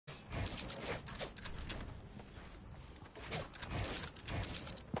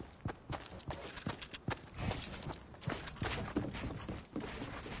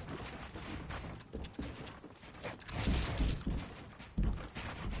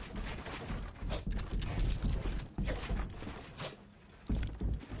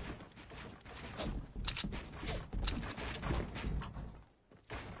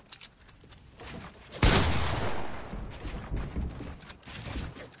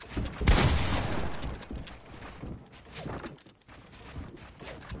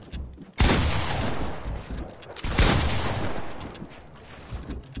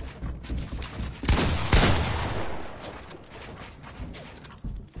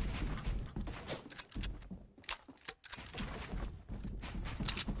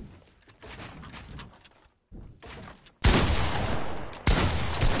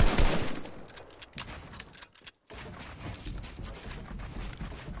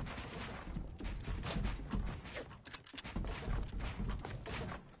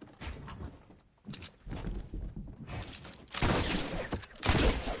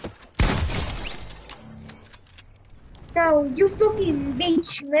Bro, you fucking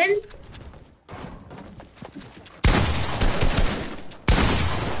bitch, man.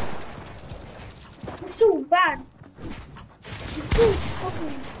 You're so bad. You're so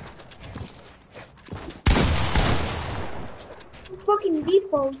fucking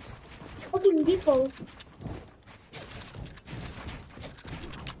default. Fucking default.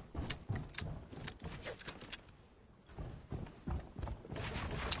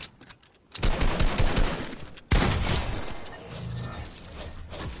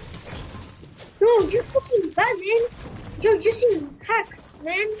 No, you're fucking bad, man. You're using hacks,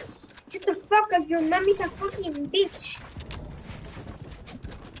 man. Shut the fuck up, your mommy's a fucking bitch.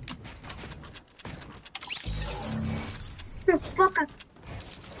 Shut the fuck up.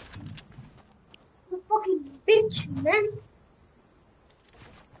 You fucking bitch, man.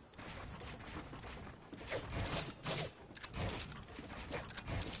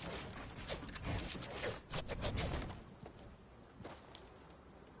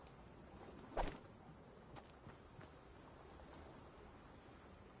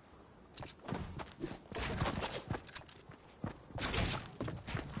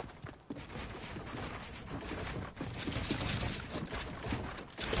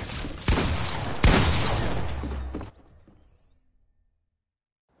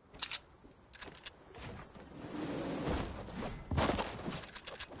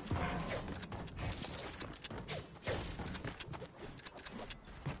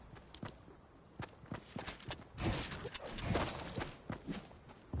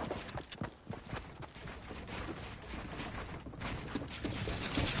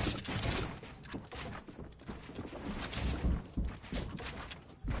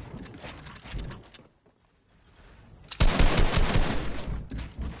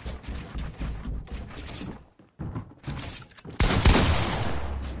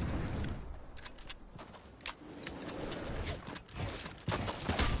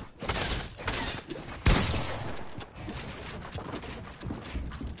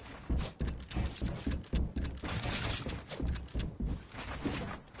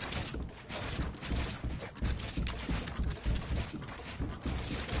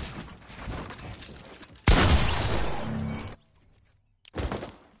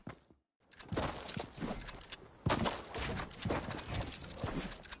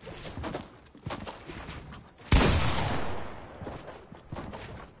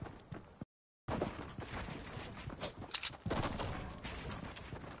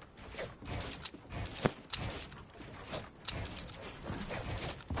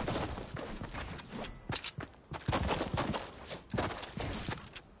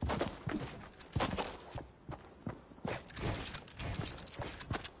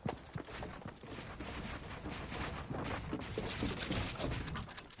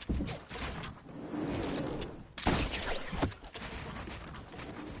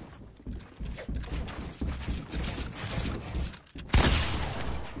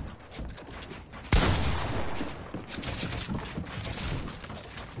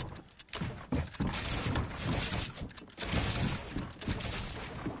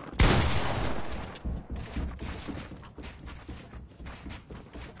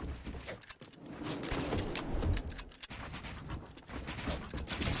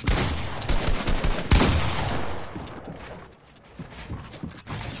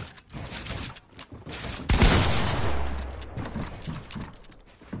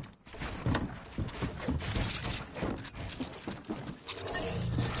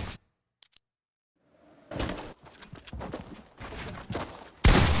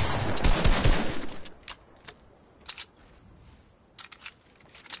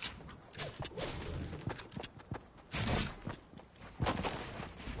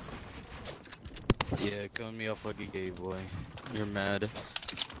 Yeah, calling me off like a gay boy. You're mad.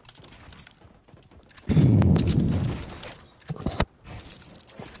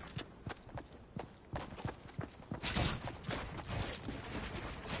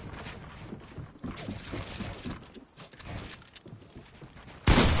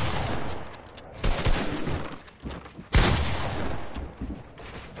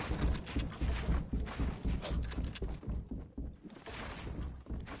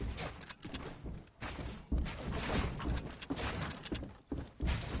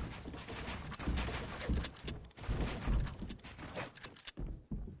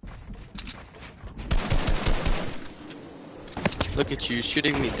 Look at you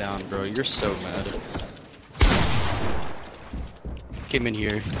shooting me down, bro. You're so mad. Came in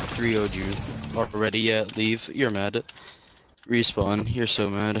here, 3-0'd you. Already yet? Leave. You're mad. Respawn. You're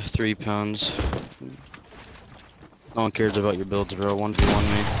so mad. 3 pounds. No one cares about your builds, bro. 1v1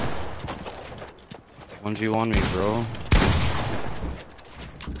 me. 1v1 me, bro.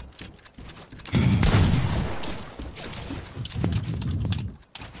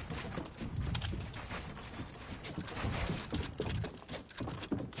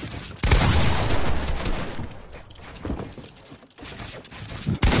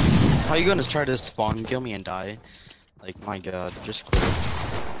 How you gonna try to spawn kill me and die? Like, my god, just quit.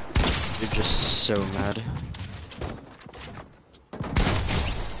 You're just so mad.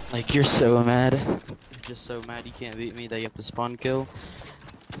 Like, you're so mad. You're just so mad you can't beat me that you have to spawn kill.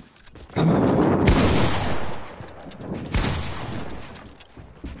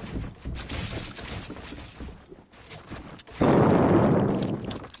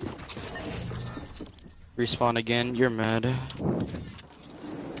 Respawn again, you're mad.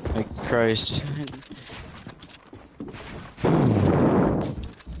 Like, Christ.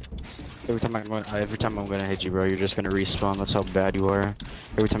 Every time I'm gonna hit you, bro, you're just gonna respawn. That's how bad you are.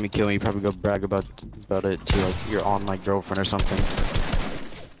 Every time you kill me, you probably go brag about it to like your online girlfriend or something.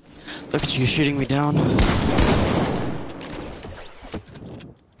 Look at you shooting me down. Look,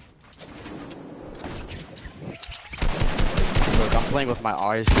 I'm playing with my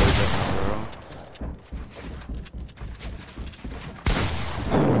eyes closed right now, bro.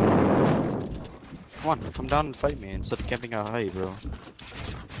 Come on, come down and fight me instead of camping out high, bro.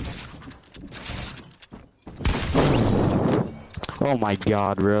 Oh my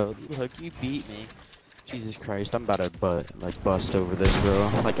god, bro. Look, you beat me. Jesus Christ, I'm about to bust over this,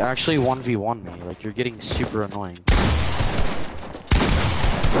 bro. Like, actually 1v1 me. Like, you're getting super annoying.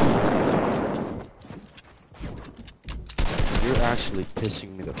 You're actually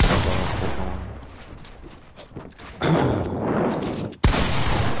pissing me the fuck off right now.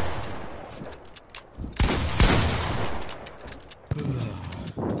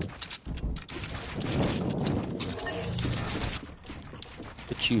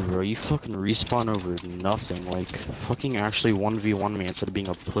 You, bro, you fucking respawn over nothing, like, fucking actually 1v1 me instead of being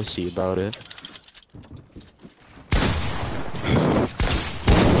a pussy about it.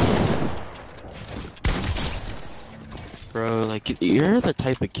 Bro, like, you're the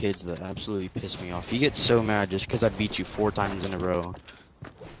type of kids that absolutely piss me off. You get so mad just because I beat you 4 times in a row.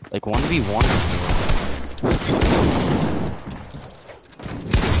 Like, 1v1.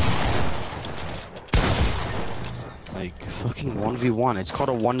 Like, fucking 1v1. It's called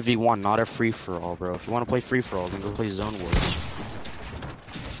a 1v1, not a free-for-all, bro. If you want to play free-for-all, then go play Zone Wars.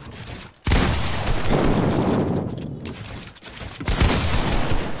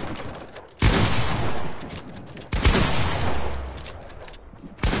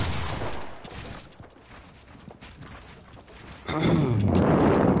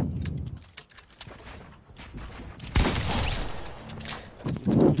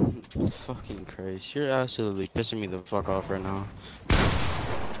 Fucking Christ, you're absolutely pissing me the fuck off right now.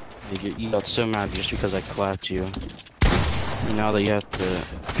 Like, you got so mad just because I clapped you. Now that you have to...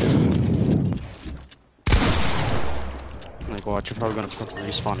 Like, watch, you're probably gonna fucking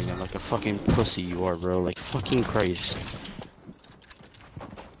respawn again like a fucking pussy you are, bro. Like, fucking Christ.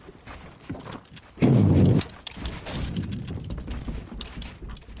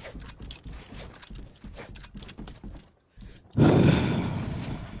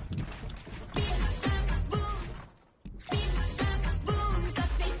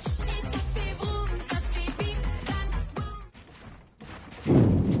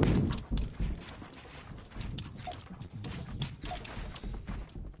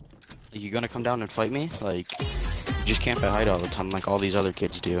 You gonna come down and fight me? Like, you just camp at height all the time like all these other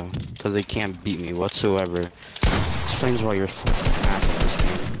kids do. Because they can't beat me whatsoever. Explains why you're fucking ass at this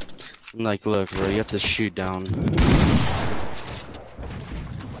game. Like, look, bro, you have to shoot down.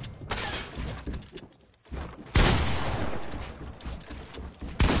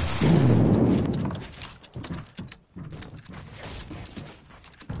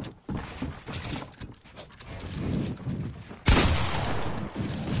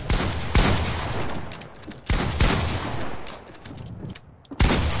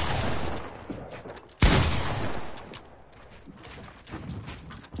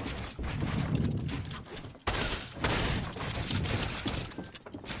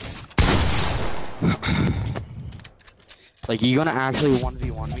 Like, you gonna actually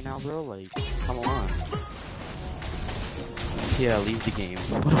 1v1 me now, bro? Like, come on. Yeah, leave the game.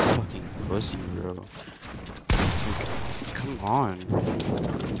 What a fucking pussy, bro. Like, come on.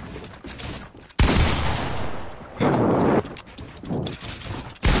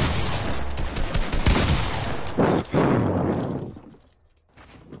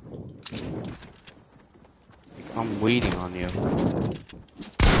 Like, I'm waiting on you.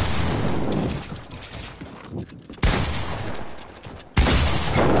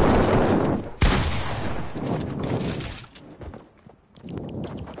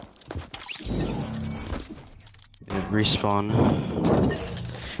 Respawn.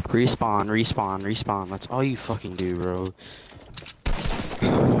 Respawn, respawn, respawn. That's all you fucking do, bro.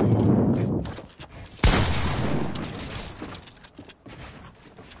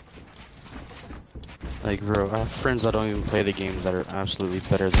 Like, bro, I have friends that don't even play the games that are absolutely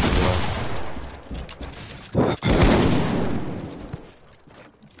better than you are.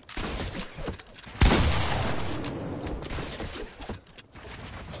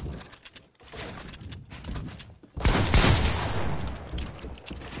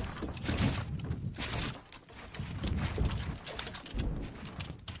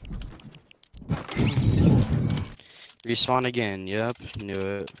 Respawn again, yep, knew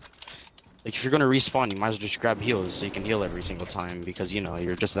it. Like, if you're gonna respawn, you might as well just grab heals so you can heal every single time because, you know,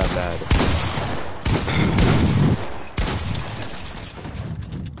 you're just that bad.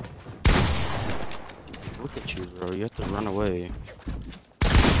 Look at you, bro, you have to run away.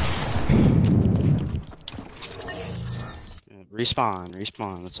 Yeah,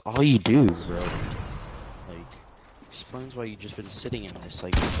 respawn, that's all you do, bro. Like, explains why you just been sitting in this,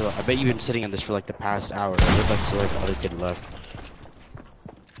 like, I bet you've been sitting in this for, like, the past hour. I bet that's like the other kid left.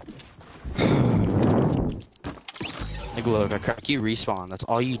 Like, look, I crack you respawn, that's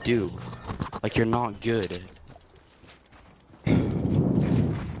all you do. Like, you're not good.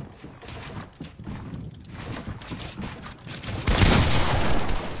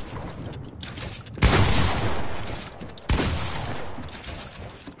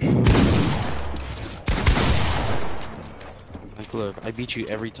 Like, look, I beat you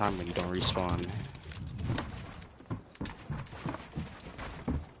every time when you don't respawn.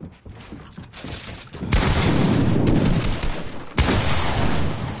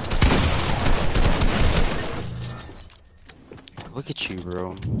 Look at you,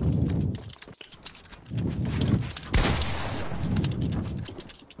 bro.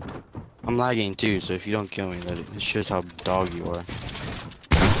 I'm lagging too, so if you don't kill me, that it shows how dog you are.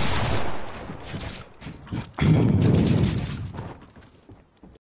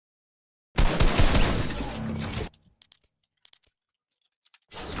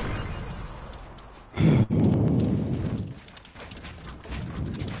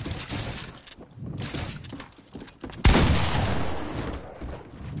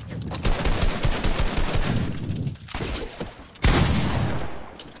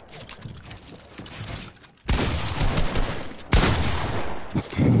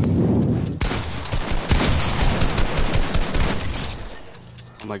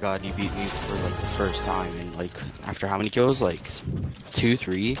 Oh my god, you beat me for like the first time, and like after how many kills? Like 2,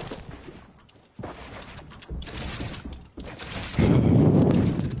 3?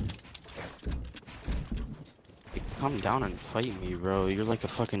 Like, calm down and fight me, bro. You're like a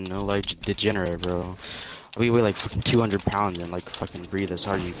fucking no-life degenerate, bro. We weigh like fucking 200 pounds and like fucking breathe as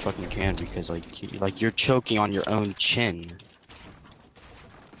hard as you fucking can because like you're choking on your own chin.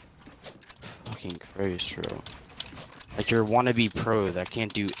 Fucking Christ, bro. Like you're a wannabe pro that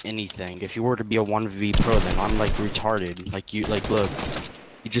can't do anything. If you were to be a 1v pro, then I'm like retarded. Like you, like look,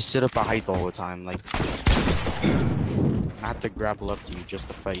 you just sit up a height all the time. Like I have to grapple up to you just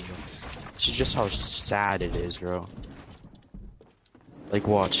to fight you. This is just how sad it is, bro. Like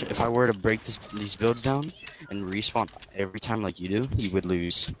watch, if I were to break these builds down and respawn every time like you do, you would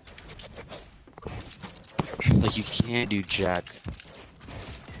lose. Like you can't do jack.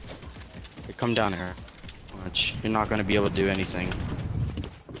 Hey, come down here. Watch, you're not gonna be able to do anything.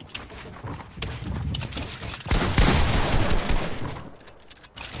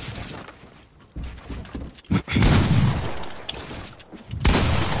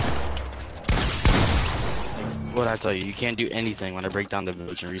 What I tell you, you can't do anything when I break down the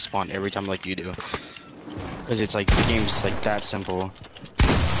village and respawn every time like you do. Because it's like, the game's like that simple.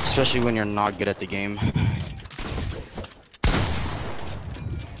 Especially when you're not good at the game.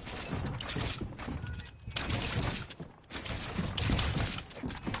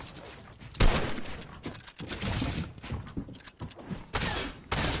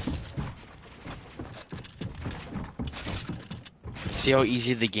 See how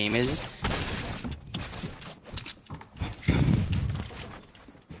easy the game is?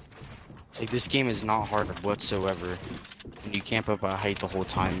 Like, this game is not hard whatsoever. And you camp up a height the whole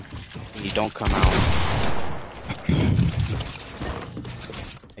time. And you don't come out.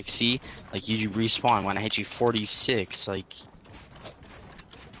 Like, see? Like, you respawn when I hit you 46. Like...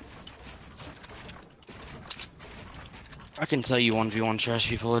 I can tell you 1v1 trash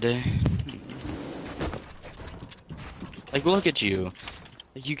people a day. Like, look at you.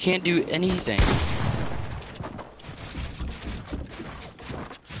 Like, you can't do anything.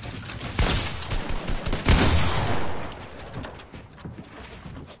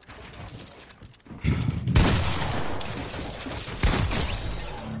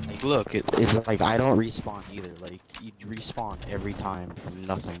 Like, look, it's like I don't respawn either. Like, you respawn every time from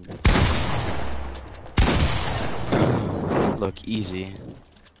nothing. Look, easy.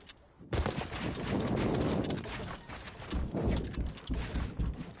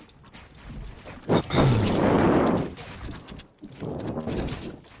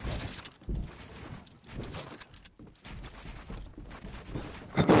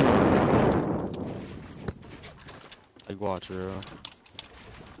 watch, bro.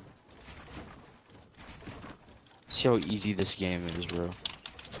 See how easy this game is, bro.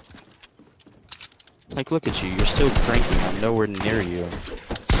 Like, look at you. You're still cranking. I'm nowhere near you.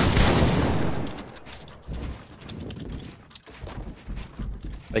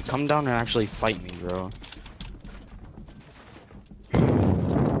 Like, come down and actually fight me, bro.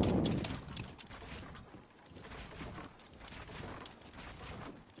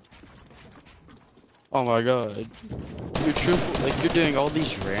 Oh my god. You're triple, like, you're doing all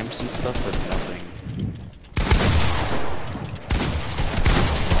these ramps and stuff for nothing.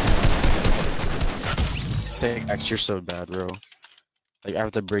 Pickaxe, you're so bad, bro. Like, I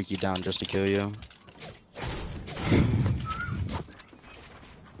have to break you down just to kill you.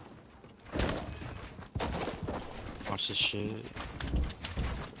 Watch this shit.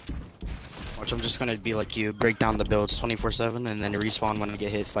 Watch, I'm just gonna be like you, break down the builds 24/7 and then respawn when I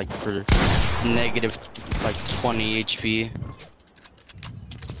get hit, like, for negative, like, 20 HP.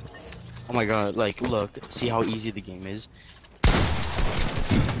 Oh my god, like, look, see how easy the game is?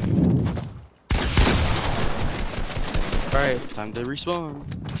 Alright, time to respawn.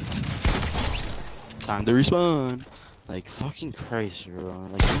 Time to respawn. Like, fucking Christ, bro.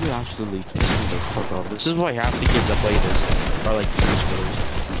 Like, you absolutely piss me the fuck off. This is why half the kids that play this are like first.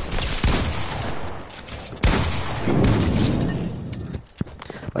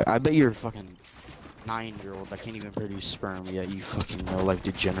 Like, I bet you're a fucking 9-year-old that can't even produce sperm yet, you fucking real-life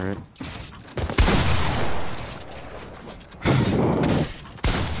degenerate.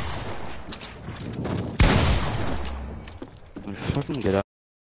 Like, fucking get out.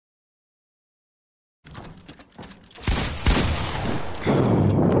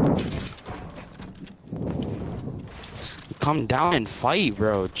 Come down and fight,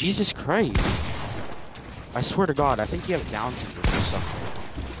 bro. Jesus Christ. I swear to God, I think you have Down syndrome or something.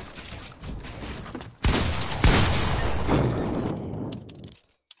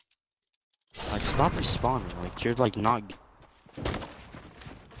 Like, stop respawning. Like, you're like not.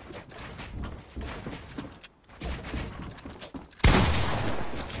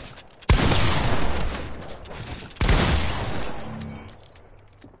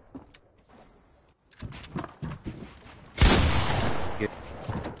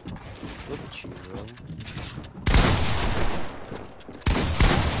 Look at you, bro.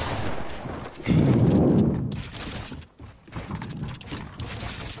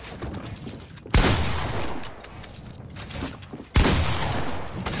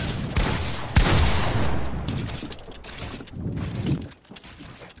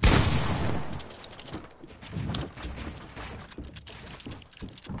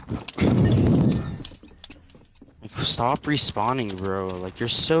 Like, stop respawning, bro. Like, you're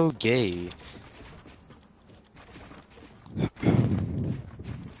so gay.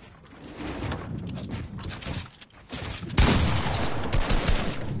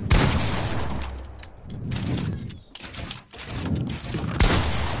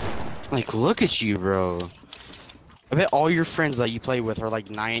 Like, look at you, bro. I bet all your friends that you play with are like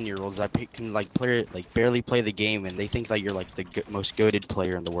 9-year-olds that can like play, like barely play the game, and they think that you're like the most goated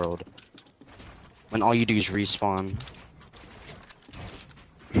player in the world. When all you do is respawn.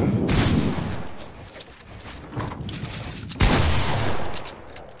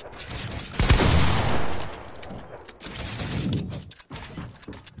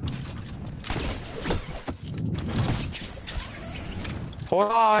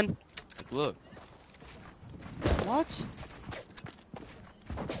 Hold on. Like, look. What?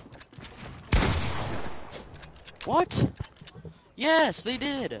 What? Yes, they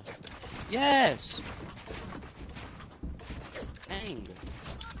did. Yes. Dang.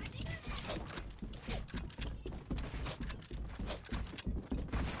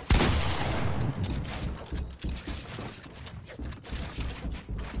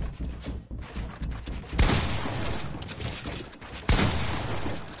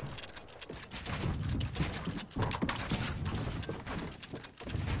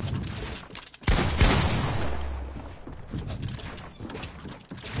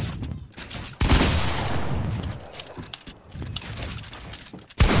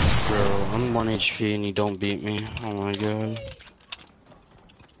 Bro, I'm 1 HP and you don't beat me. Oh my god.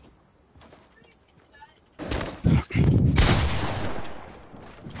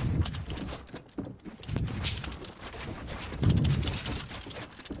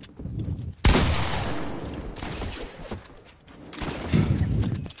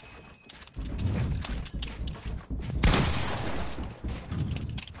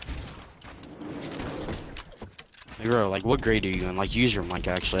 Hey, bro, like, what grade are you in? Like, use your mic,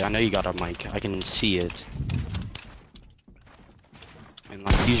 actually. I know you got a mic. I can see it. And,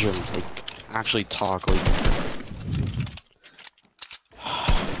 like, use your, like, actually talk, like...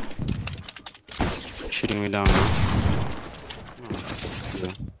 taking me down, huh?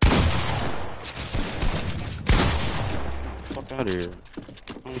 Yeah. Fuck out of here.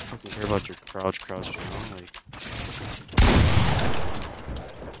 I don't fucking care about your crouch, you know? Like,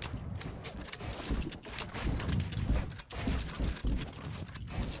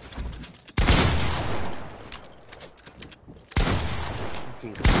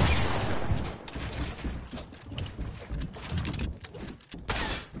 fucking crouch.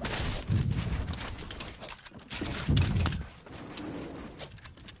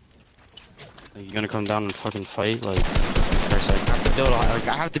 Like, you gonna come down and fucking fight? Like, Christ, like,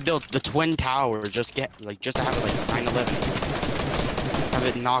 I have to build the twin tower just to have it like 9/11. Have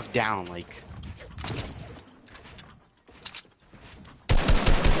it knocked down, like.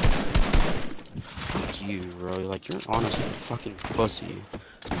 Fuck you, bro. Like, you're honestly a fucking pussy.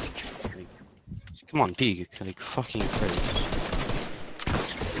 Like, come on, peek. Like, fucking crazy.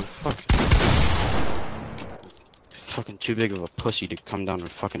 Fucking too big of a pussy to come down and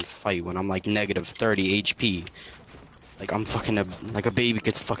fucking fight when I'm like negative 30 HP. Like, I'm fucking like a baby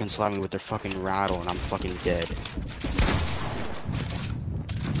gets fucking slapped me with their fucking rattle and I'm fucking dead.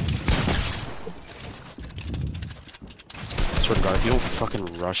 Swear to God, if you don't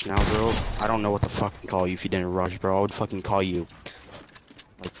fucking rush now, bro, I don't know what to fucking call you if you didn't rush, bro. I would fucking call you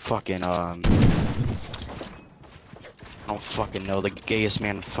like fucking I don't fucking know, the gayest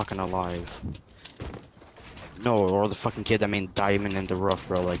man fucking alive. No, or the fucking kid that made Diamond in the Rough,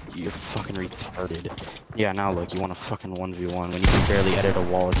 bro. Like, you're fucking retarded. Yeah, now look, you want to fucking 1v1 when you can barely edit a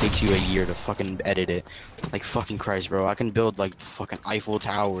wall. It takes you a year to fucking edit it. Like, fucking Christ, bro. I can build, like, fucking Eiffel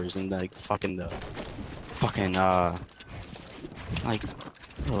Towers and, like, fucking like,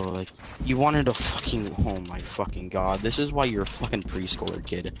 bro, like, you wanted a fucking, oh my fucking God. This is why you're a fucking preschooler,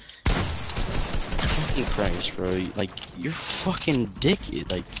 kid. Fucking Christ, bro. Like, you're fucking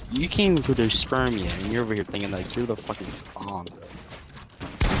dickhead. Like, you can't even produce sperm yet, and you're over here thinking, like, you're the fucking bomb, bro.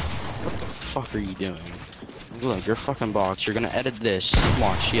 What the fuck are you doing? Look, you're fucking box. You're gonna edit this.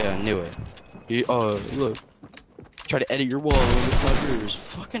 Watch, yeah, I knew it. You, look. Try to edit your wall, and it's not yours.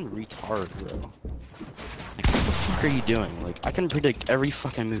 Fucking retard, bro. Like, what the fuck are you doing? Like, I can predict every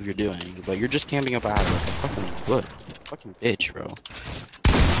fucking move you're doing, but you're just camping up out like a fucking what? Fucking bitch, bro.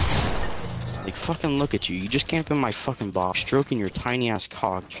 Like, fucking look at you. You just camp in my fucking box, stroking your tiny ass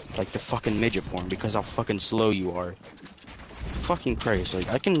cock like the fucking midget porn because how fucking slow you are. Fucking Christ. Like,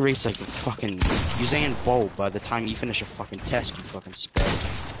 I can race like a fucking Usain Bolt by the time you finish a fucking test, you fucking sped.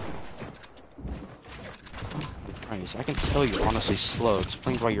 Fucking Christ. I can tell you're honestly slow.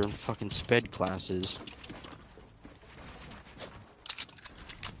 Explains why you're in fucking sped classes.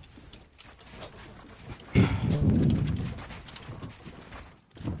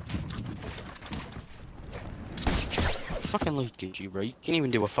 Fucking look at you, bro. You can't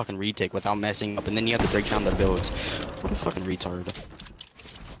even do a fucking retake without messing up, and then you have to break down the builds. What a fucking retard.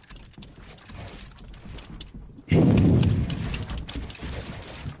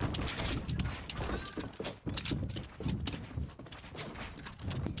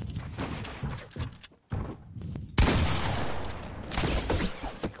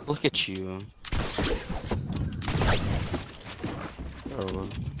 Look at you. Bro,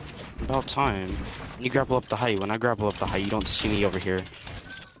 about time. When you grapple up the height, when I grapple up the height, you don't see me over here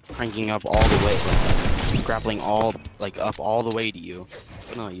cranking up all the way, like, grappling all, like, up all the way to you.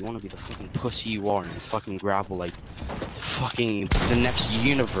 But no, you want to be the fucking pussy you are and fucking grapple, like, the next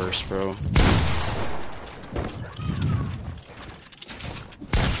universe, bro.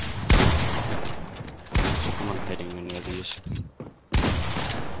 I'm not hitting any of these.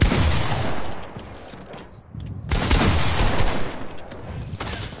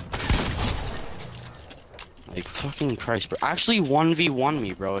 Like, fucking Christ, bro. Actually 1v1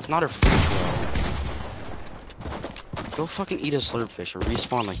 me, bro. It's not a free throw. Go fucking eat a slurpfish or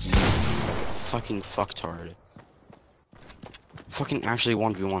respawn like you fucking fucktard. Fucking actually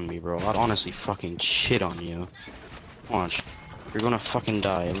 1v1 me, bro. I'd honestly fucking shit on you. Watch. You're gonna fucking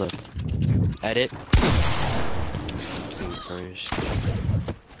die. Look. Edit. Fucking Christ.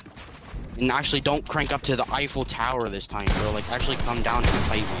 And actually don't crank up to the Eiffel Tower this time, bro. Like, actually come down and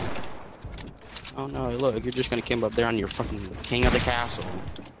fight me. Oh no, look, you're just gonna camp up there on your fucking king of the castle.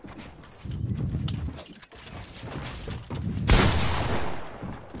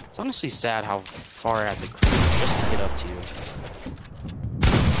 It's honestly sad how far I had to climb just to get up to you.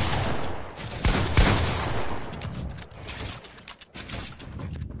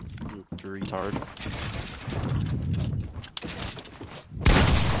 Retard.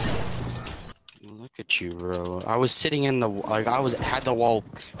 Look at you, bro. I was sitting in the, like, had the wall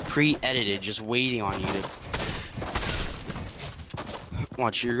pre-edited, just waiting on you to,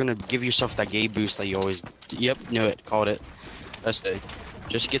 Watch, you're gonna give yourself that gay boost that you always. Yep, knew it. Called it. That's it.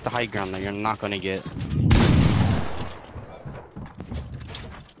 Just get the high ground that you're not gonna get.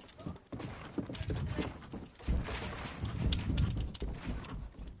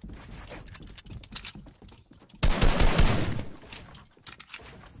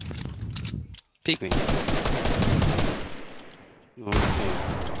 Peek me. Okay.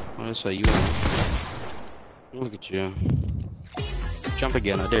 What is that? You win. Look at you. Jump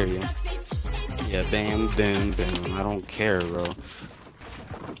again, I dare you. Yeah, bam, boom, boom. I don't care, bro.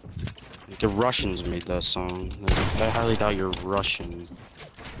 The Russians made that song. I highly doubt you're Russian.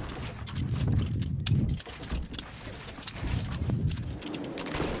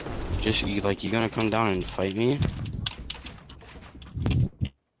 Just, you gonna come down and fight me?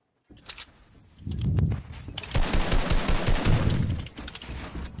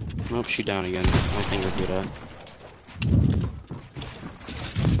 Nope, shoot down again. Only thing you're good at.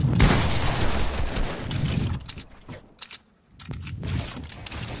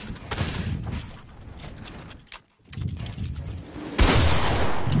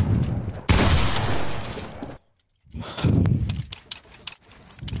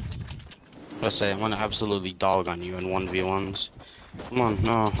 Let's say I'm gonna absolutely dog on you in 1v1s. Come on,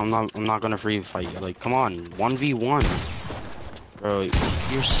 no, I'm not gonna free fight you. Like, come on, 1v1. Bro,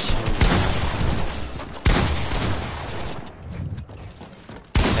 you're so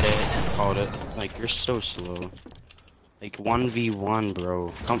bad. Called it. Like, you're so slow. Like, 1v1,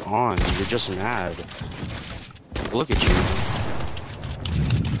 bro. Come on, you're just mad. Like, look at you.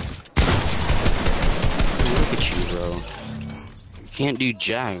 Look at you, bro. You can't do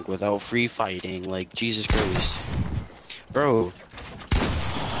jack without free fighting. Like, Jesus Christ. Bro.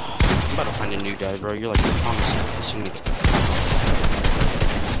 I'm about to find a new guy, bro. You're like, honestly pissing me the fuck off.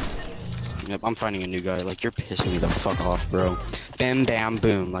 Yep, I'm finding a new guy. Like, you're pissing me the fuck off, bro. Bam, bam,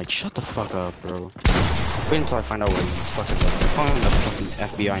 boom. Like, shut the fuck up, bro. Wait until I find out where you fucking live. I'm calling the fucking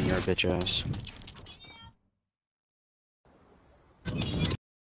FBI in your bitch ass.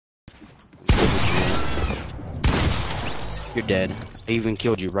 You're dead. I even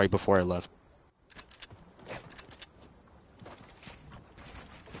killed you right before I left.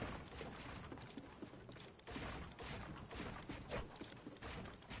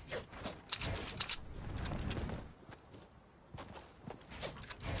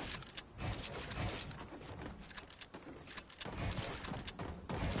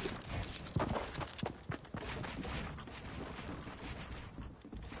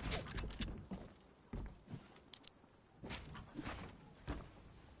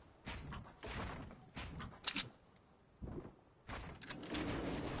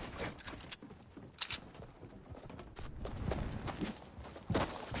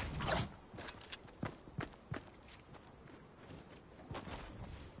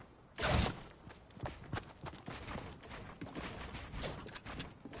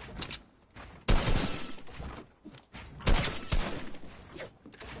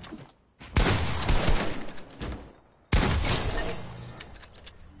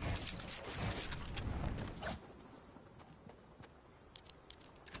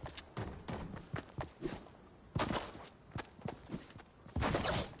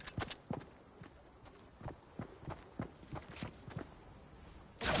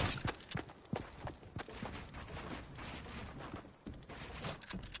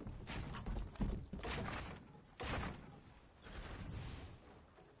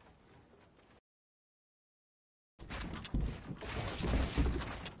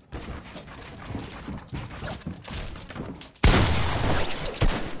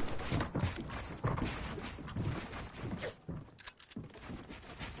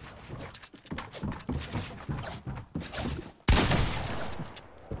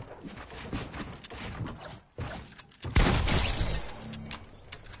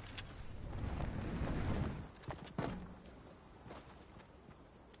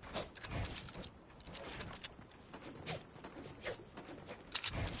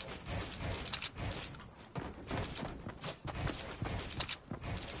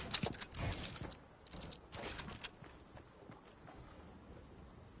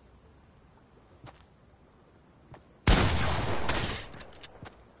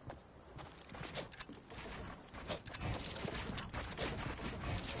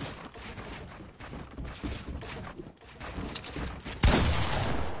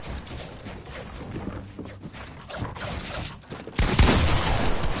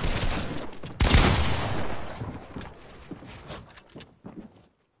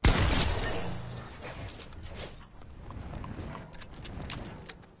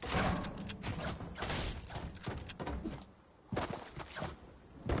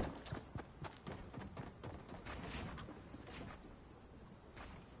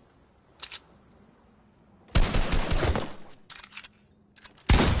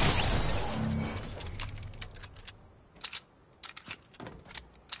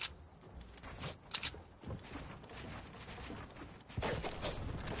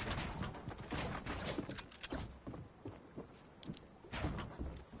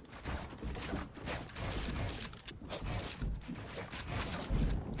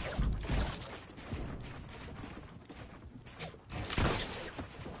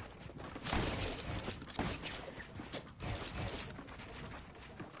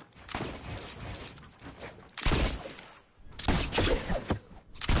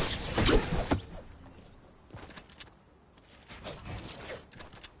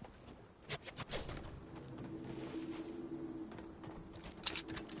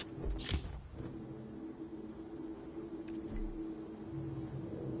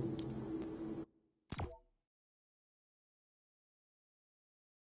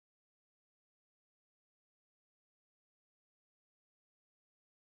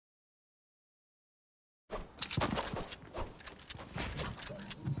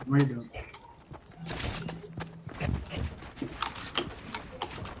 Where you go?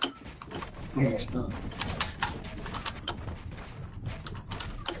 Oh, stop.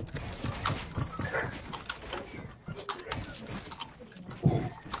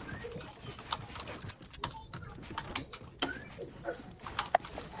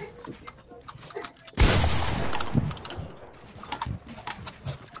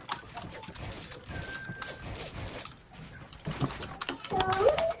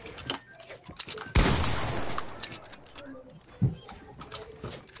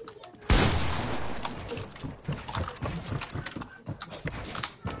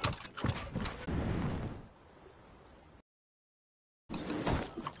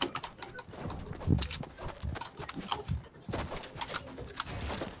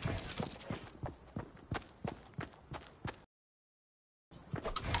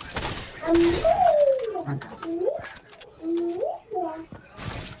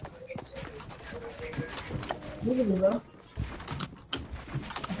 Look at me, bro.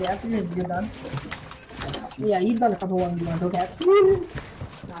 Okay, after this, you're done. Yeah, you've done a couple ones, okay?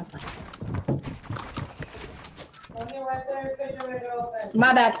 Nah, it's fine.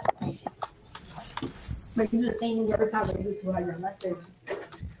 My bad. But you do the same thing every time they do 200. That's crazy.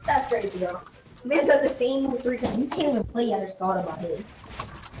 That's crazy, bro. Man does the same move 3 times. You can't even play. I just thought about it.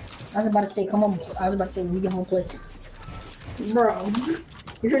 I was about to say, come on. I was about to say, when we get home, play. Bro,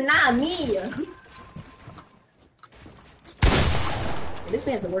 you're not me. This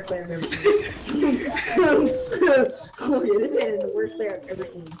man's the worst player I've ever seen. Okay, this man is the worst player I've ever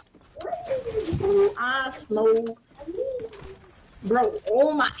seen. Smoke. Bro,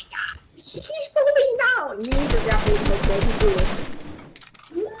 oh my god. He's falling down. You need to grab him, bro. He's doing.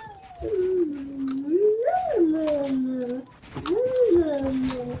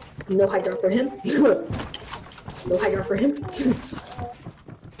 No high jump for him. No high jump for him.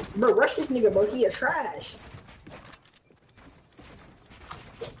 Bro, rush this nigga, bro. He a trash.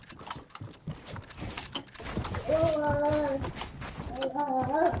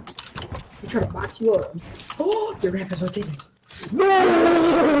 He trying to box you up. Oh, your ramp is rotating.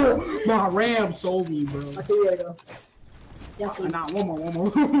 No! My Ram sold me, bro. I'll tell you where to go. Yeah, see. Nah, one more.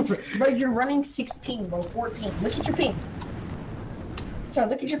 Bro, you're running 6 ping, bro. 4 ping. Look at your ping. So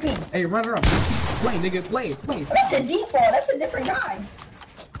look at your ping. Hey, run her up. Play, nigga. Play. That's a default. That's a different guy.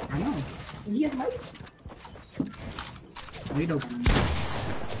 I know. Is he his mic? They don't.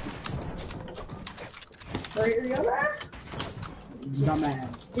 Bro, here you go, man.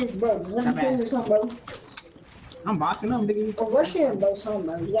 Dumbass. Just, bro, just let him ping or something, bro. I'm boxing them, nigga. Bro, rush him, bro. Something,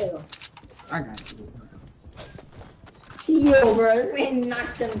 bro. You gotta go. I got you. Yo, bro, this man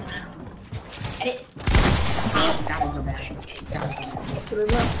knocked him down. Edit. That was a bad.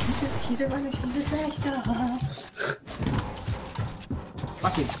 She's a runner, she's a track star.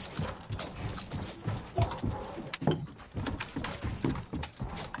 Watch it.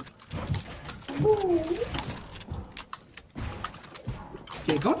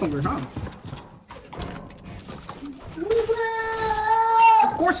 Can't go nowhere, huh?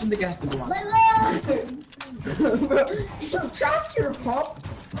 Of course the nigga has to go out. Bro, you dropped your pump?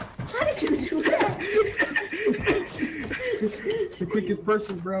 How did you do that? The quickest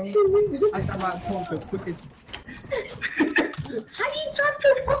person, bro. I thought I pumped the quickest. How do you drop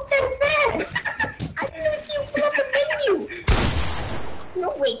your pump that fast? I didn't even see you pull up the menu. No,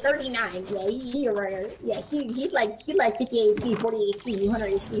 wait, 39. Yeah, he a runner. Yeah, he's like 58 HP, 48 HP,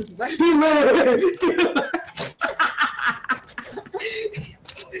 100 HP. Right?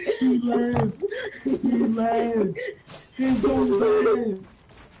 He lagged. He's so bad.